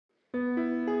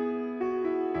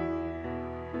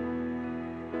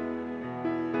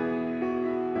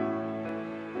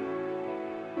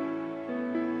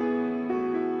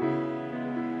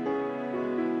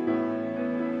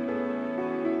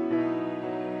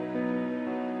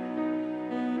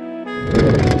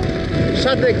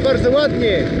Tatek, bardzo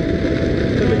ładnie!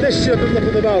 To by też się na pewno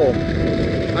podobało.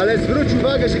 Ale zwróć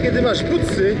uwagę, że kiedy masz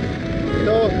butsy,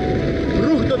 to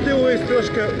ruch do tyłu jest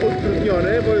troszkę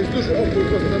utrudniony, bo jest duży opór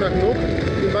po stronach nóg.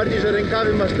 Tym bardziej, że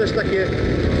rękawy masz też takie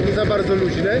nie za bardzo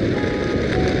luźne.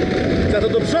 Za to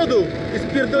do przodu jest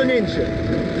pierdolnięcie.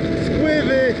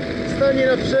 Spływy, stanie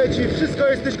naprzeciw, wszystko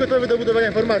jesteś gotowy do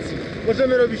budowania formacji.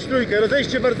 Możemy robić trójkę.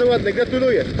 Rozejście bardzo ładne,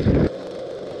 gratuluję.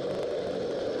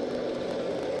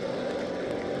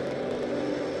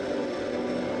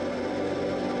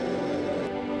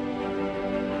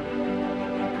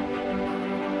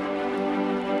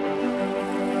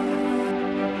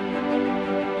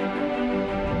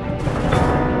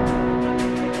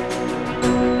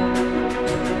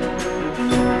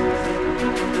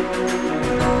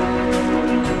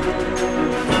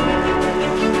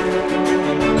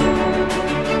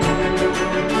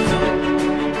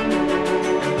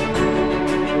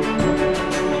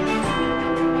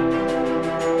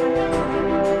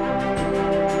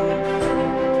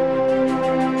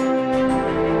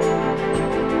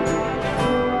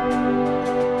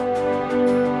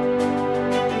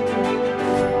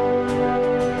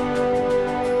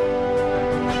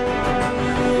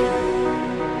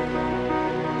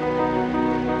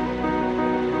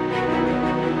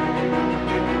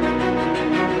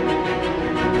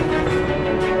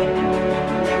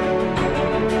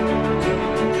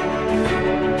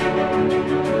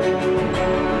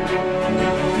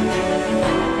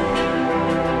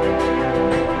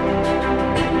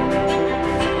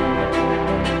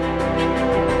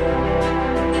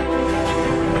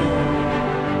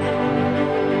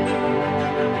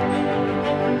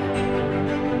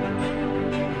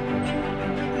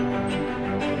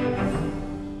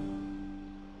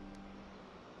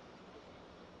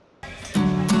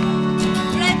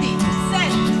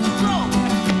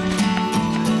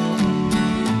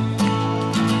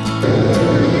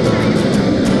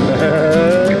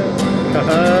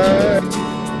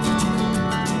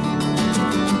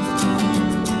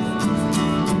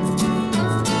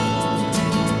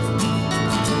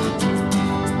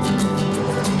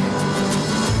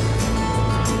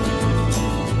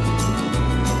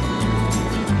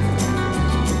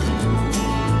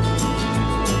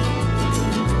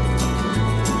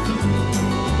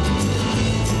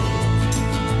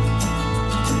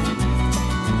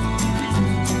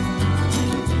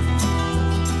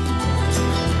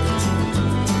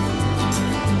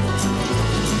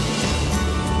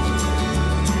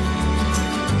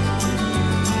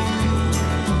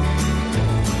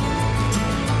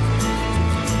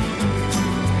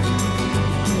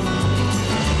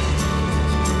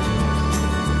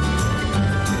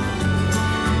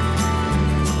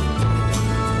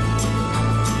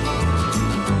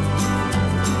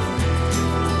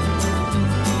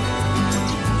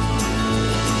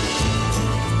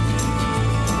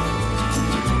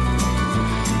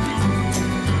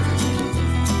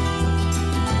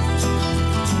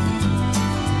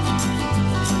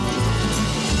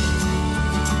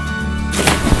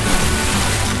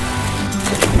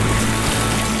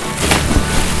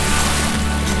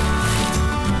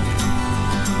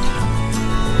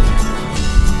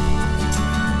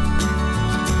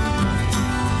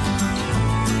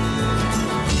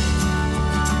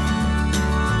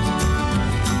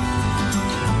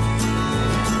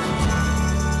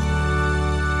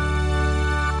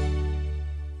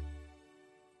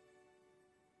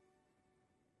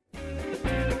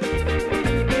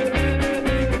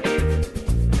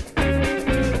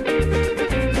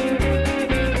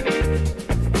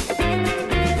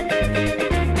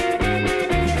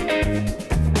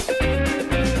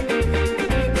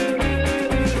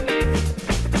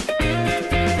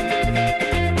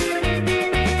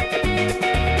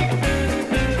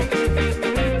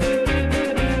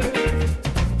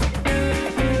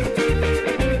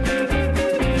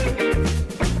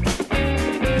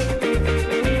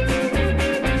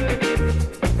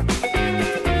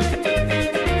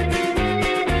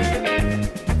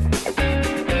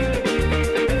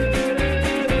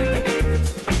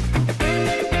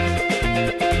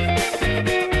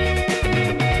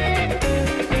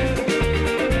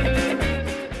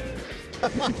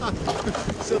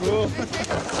 Co było?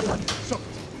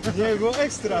 Nie, było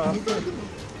ekstra.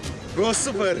 Było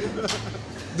super.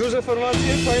 Duże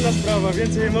formacje, fajna sprawa,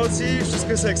 więcej emocji,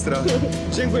 wszystko jest ekstra.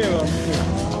 Dziękuję wam.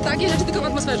 Takie rzeczy tylko w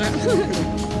atmosferze.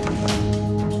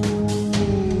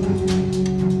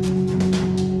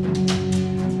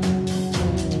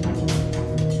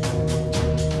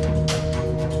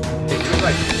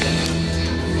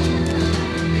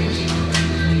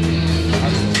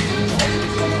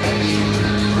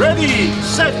 Ready,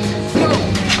 set, go!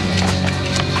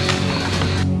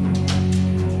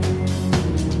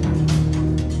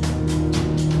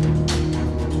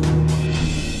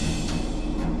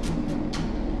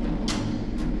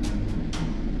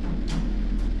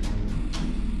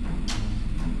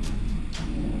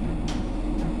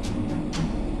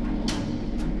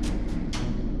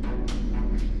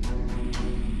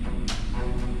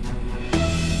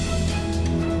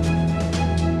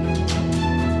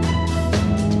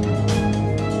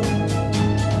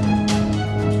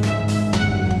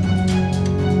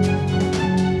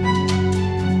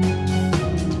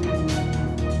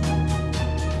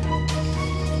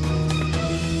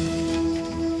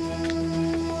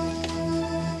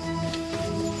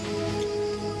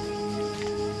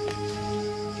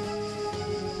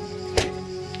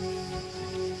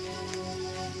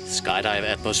 skydive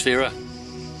atmosphere.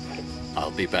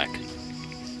 I'll be back.